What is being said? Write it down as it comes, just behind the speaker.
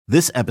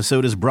This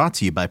episode is brought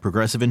to you by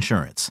Progressive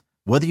Insurance.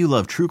 Whether you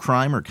love true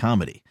crime or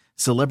comedy,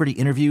 celebrity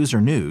interviews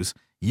or news,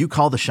 you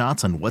call the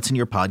shots on what's in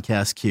your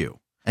podcast queue.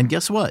 And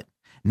guess what?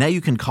 Now you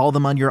can call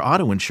them on your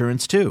auto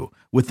insurance too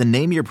with the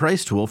Name Your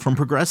Price tool from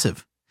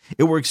Progressive.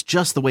 It works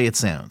just the way it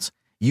sounds.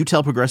 You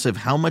tell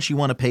Progressive how much you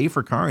want to pay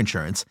for car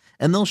insurance,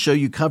 and they'll show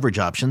you coverage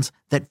options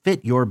that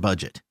fit your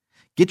budget.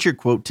 Get your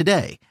quote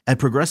today at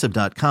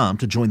Progressive.com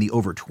to join the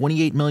over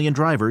 28 million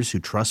drivers who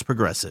trust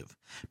Progressive.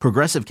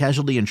 Progressive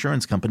Casualty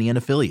Insurance Company and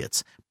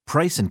Affiliates.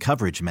 Price and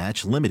coverage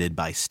match limited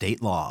by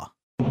state law.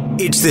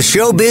 It's the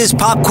Showbiz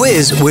Pop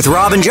Quiz with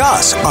Rob and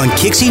Joss on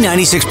KyXy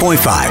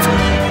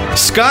 96.5.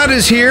 Scott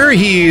is here.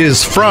 He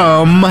is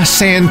from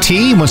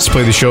Santee. He wants to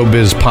play the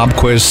Showbiz Pop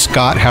Quiz.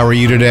 Scott, how are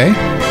you today?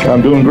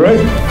 I'm doing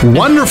great.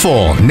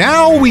 Wonderful.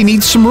 Now we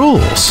need some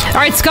rules. All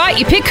right, Scott,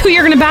 you pick who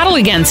you're going to battle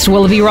against.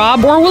 Will it be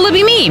Rob or will it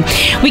be me?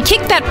 We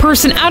kick that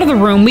person out of the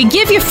room. We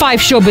give you 5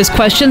 Showbiz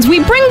questions.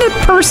 We bring the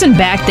person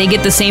back. They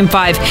get the same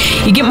 5.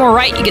 You get more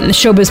right, you get in the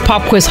Showbiz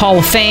Pop Quiz Hall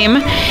of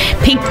Fame.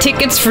 Pink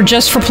tickets for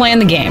playing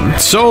the game.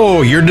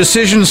 So, your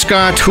decision,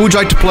 Scott. Who would you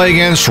like to play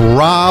against,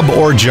 Rob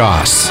or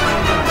Joss?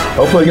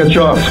 I'll play against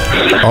Joss.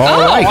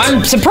 All right.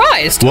 I'm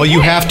surprised. Well,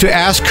 you have to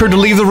ask her to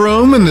leave the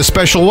room in the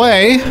special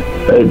way.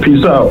 Hey,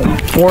 peace out.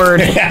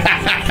 Word.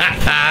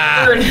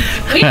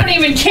 We don't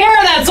even care.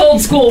 That's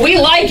old school. We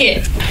like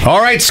it. All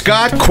right,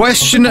 Scott.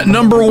 Question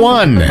number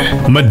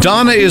 1.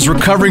 Madonna is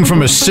recovering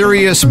from a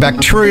serious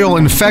bacterial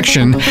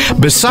infection.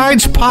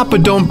 Besides Papa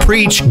Don't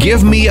Preach,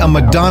 give me a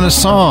Madonna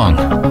song.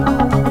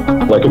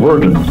 Like a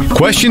virgin.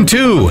 Question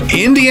 2.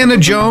 Indiana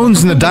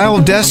Jones and the Dial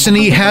of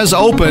Destiny has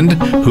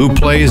opened. Who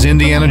plays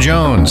Indiana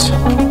Jones?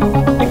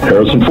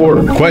 Harrison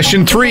Ford.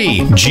 Question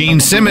 3.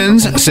 Gene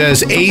Simmons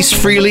says Ace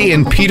Frehley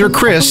and Peter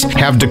Criss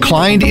have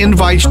declined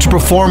invites to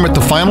perform at the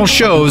final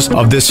shows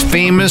of this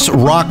famous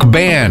rock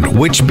band.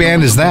 Which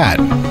band is that?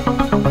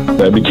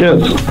 That'd be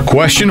Kids.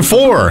 Question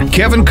 4.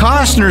 Kevin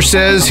Costner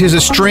says his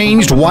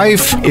estranged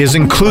wife is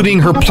including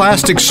her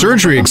plastic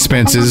surgery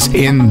expenses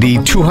in the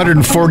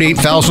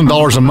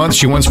 $248,000 a month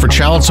she wants for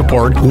child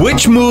support.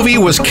 Which movie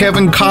was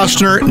Kevin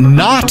Costner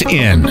not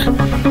in?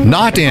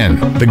 Not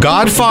in The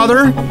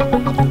Godfather,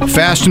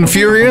 Fast and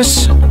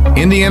Furious,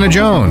 Indiana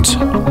Jones.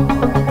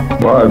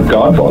 Well,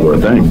 Godfather, I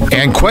think.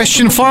 And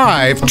question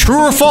 5,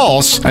 true or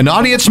false, an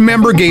audience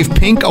member gave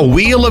Pink a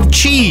wheel of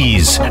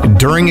cheese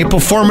during a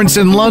performance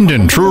in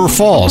London. True or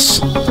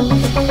false?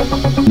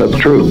 That's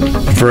true.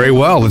 Very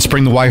well. Let's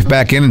bring the wife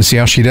back in and see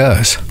how she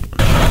does.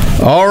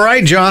 All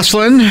right,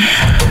 Jocelyn.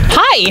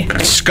 Hi.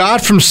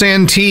 Scott from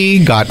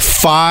Santee got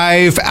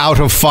 5 out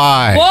of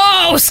 5.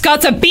 Whoa,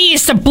 Scott's a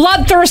beast, a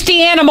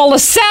bloodthirsty animal, a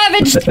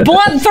savage,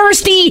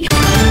 bloodthirsty...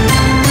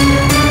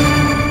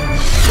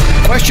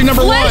 Question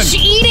number 1.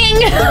 Flesh-eating.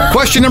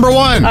 Question number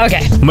 1.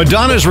 Okay.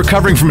 Madonna is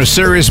recovering from a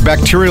serious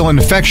bacterial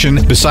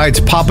infection. Besides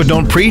Papa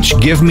Don't Preach,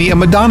 give me a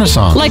Madonna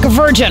song. Like a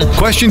virgin.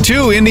 Question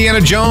 2.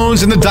 Indiana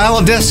Jones and the Dial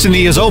of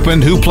Destiny is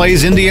opened. Who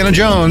plays Indiana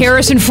Jones?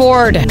 Harrison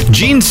Ford.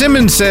 Gene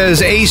Simmons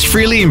says Ace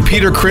Frehley and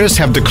Peter Criss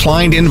have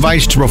declined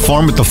invites to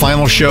perform at the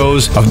final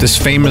shows of this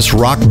famous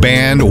rock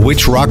band.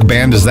 Which rock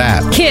band is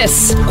that?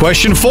 Kiss.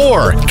 Question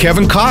 4.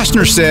 Kevin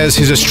Costner says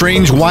his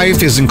estranged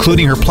wife is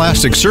including her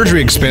plastic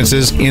surgery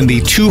expenses in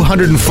the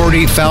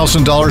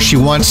 $248,000 she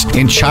wants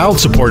in child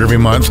support every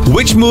month.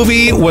 Which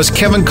movie was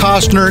Kevin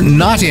Costner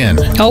not in?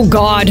 Oh,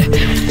 God.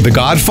 The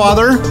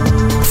Godfather,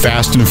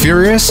 Fast and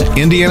Furious,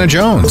 Indiana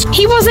Jones.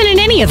 He wasn't in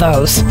any of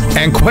those.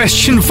 And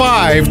question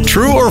 5,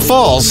 true or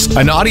false,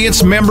 an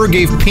audience member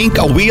gave Pink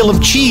a wheel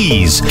of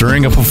cheese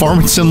during a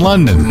performance in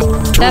London.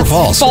 True That's or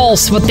false?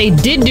 False. What they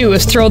did do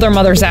is throw their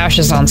mother's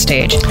ashes on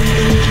stage.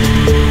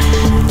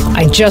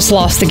 I just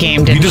lost the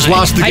game, didn't I? You just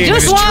lost the game. I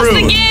just lost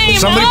the game.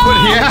 Somebody put,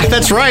 yeah,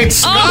 that's right.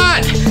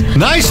 Scott,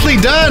 nicely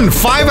done.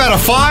 5 out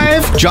of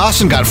 5.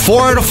 Jocelyn got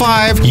 4 out of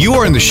 5. You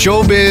are in the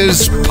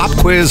Showbiz Pop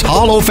Quiz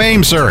Hall of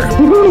Fame, sir.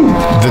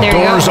 The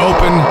doors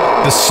open.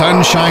 The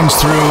sun shines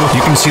through.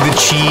 You can see the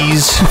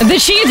cheese. The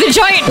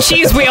giant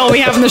cheese wheel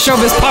we have in the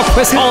Showbiz Pop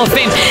Quiz Hall of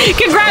Fame.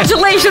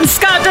 Congratulations,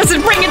 Scott. Does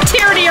it bring a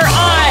tear to your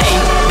eye?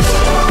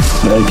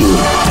 Thank you.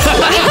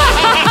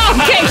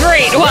 Okay,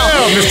 great.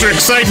 Well, Mr.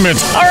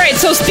 Excitement. All right,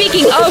 so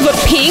speaking of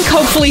Pink,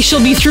 hopefully she'll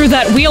be through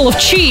that wheel of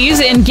cheese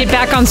and get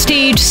back on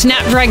stage,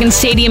 Snapdragon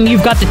Stadium.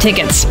 You've got the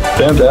tickets.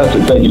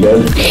 Fantastic. Thank you,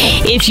 guys.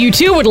 If you,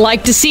 too, would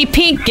like to see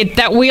Pink, get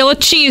that wheel of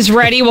cheese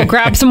ready. We'll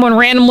grab someone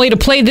randomly to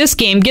play this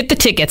game. Get the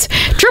tickets.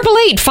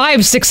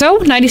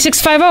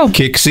 888-560-9650.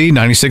 KyXy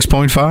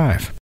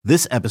 96.5.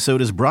 This episode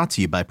is brought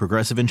to you by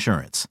Progressive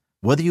Insurance.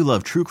 Whether you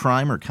love true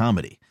crime or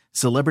comedy,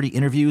 celebrity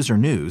interviews or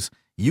news,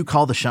 you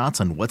call the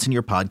shots on what's in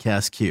your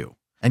podcast queue.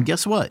 And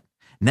guess what?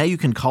 Now you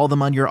can call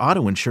them on your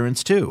auto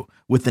insurance too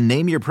with the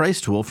Name Your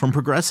Price tool from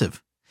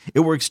Progressive.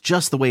 It works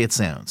just the way it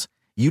sounds.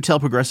 You tell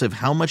Progressive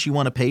how much you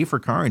want to pay for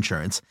car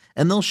insurance,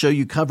 and they'll show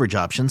you coverage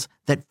options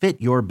that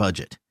fit your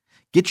budget.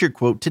 Get your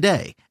quote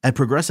today at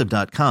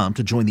Progressive.com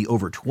to join the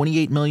over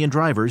 28 million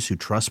drivers who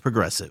trust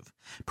Progressive.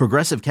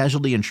 Progressive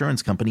Casualty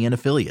Insurance Company and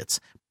Affiliates.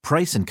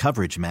 Price and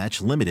coverage match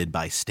limited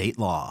by state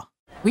law.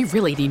 We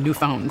really need new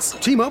phones.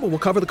 T-Mobile will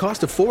cover the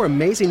cost of 4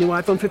 amazing new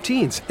iPhone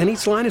 15s, and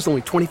each line is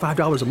only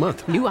 $25 a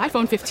month. New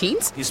iPhone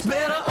 15s? It's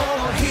better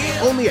over here.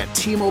 Only at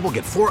T-Mobile,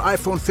 get 4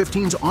 iPhone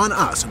 15s on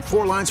us and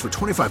 4 lines for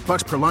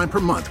 $25 per line per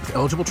month with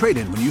eligible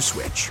trade-in when you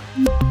switch.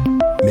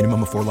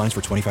 Minimum of 4 lines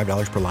for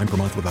 $25 per line per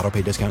month with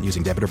autopay discount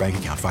using debit or bank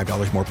account.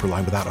 $5 more per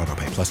line without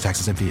autopay, plus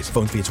taxes and fees.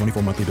 Phone fee at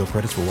 24 monthly bill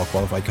credits for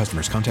well-qualified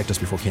customers. Contact us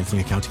before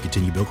canceling account to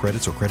continue bill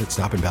credits or credit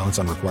stop and balance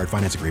on required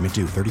finance agreement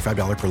due.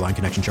 $35 per line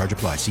connection charge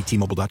applies. See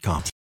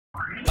T-Mobile.com.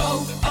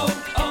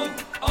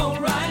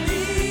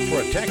 O'Reilly.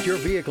 Protect your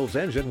vehicle's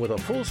engine with a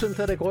full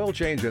synthetic oil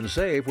change and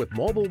save with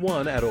Mobile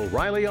One at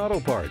O'Reilly Auto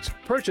Parts.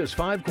 Purchase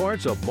 5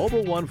 quarts of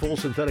Mobile One full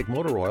synthetic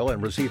motor oil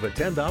and receive a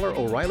 $10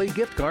 O'Reilly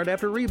gift card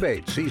after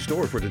rebate. See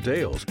store for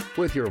details.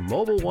 With your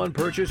Mobile One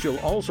purchase, you'll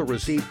also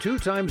receive 2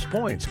 times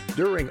points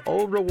during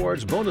O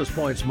Rewards Bonus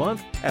Points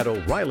Month at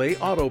O'Reilly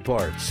Auto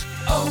Parts.